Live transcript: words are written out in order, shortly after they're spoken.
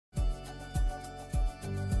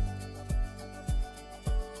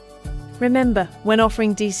Remember, when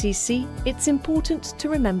offering DCC, it's important to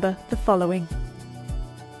remember the following.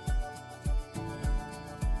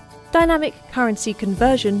 Dynamic Currency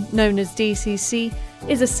Conversion, known as DCC,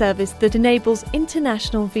 is a service that enables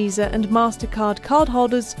international Visa and MasterCard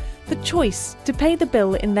cardholders the choice to pay the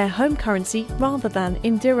bill in their home currency rather than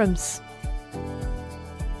in dirhams.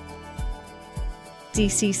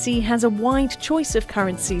 DCC has a wide choice of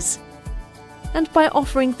currencies, and by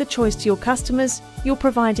offering the choice to your customers, you're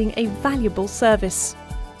providing a valuable service.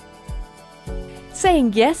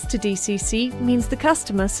 Saying yes to DCC means the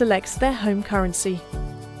customer selects their home currency.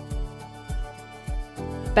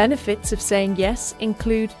 Benefits of saying yes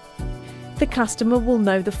include: the customer will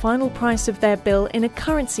know the final price of their bill in a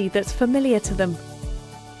currency that's familiar to them.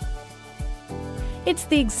 It's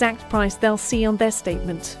the exact price they'll see on their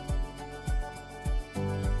statement.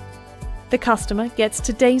 The customer gets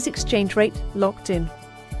today's exchange rate locked in.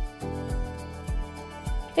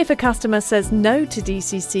 If a customer says no to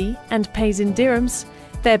DCC and pays in dirhams,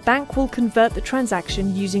 their bank will convert the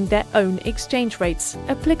transaction using their own exchange rates,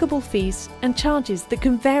 applicable fees and charges that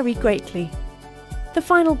can vary greatly. The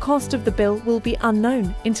final cost of the bill will be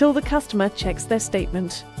unknown until the customer checks their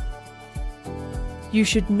statement. You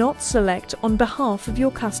should not select on behalf of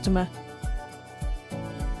your customer.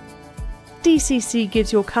 DCC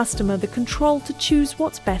gives your customer the control to choose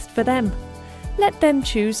what's best for them. Let them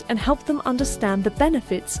choose and help them understand the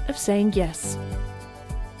benefits of saying yes.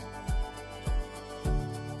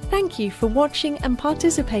 Thank you for watching and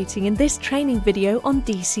participating in this training video on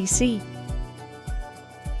DCC.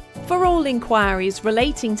 For all inquiries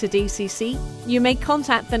relating to DCC, you may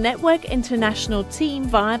contact the Network International team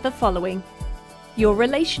via the following: your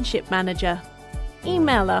relationship manager.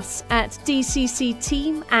 Email us at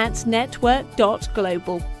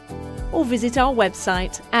dccteam@network.global or visit our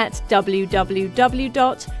website at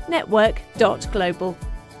www.network.global.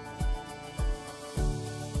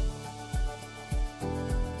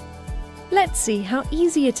 Let's see how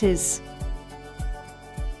easy it is.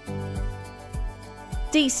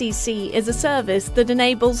 DCC is a service that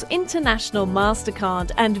enables international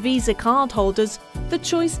MasterCard and Visa cardholders the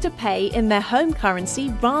choice to pay in their home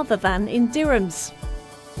currency rather than in dirhams.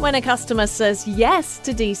 When a customer says yes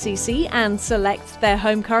to DCC and selects their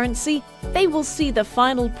home currency, they will see the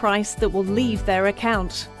final price that will leave their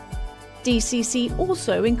account. DCC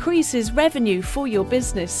also increases revenue for your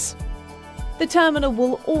business. The terminal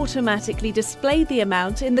will automatically display the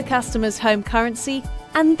amount in the customer's home currency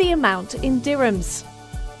and the amount in dirhams.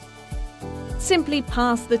 Simply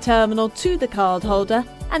pass the terminal to the cardholder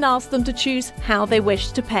and ask them to choose how they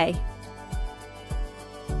wish to pay.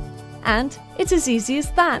 And it's as easy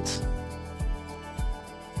as that.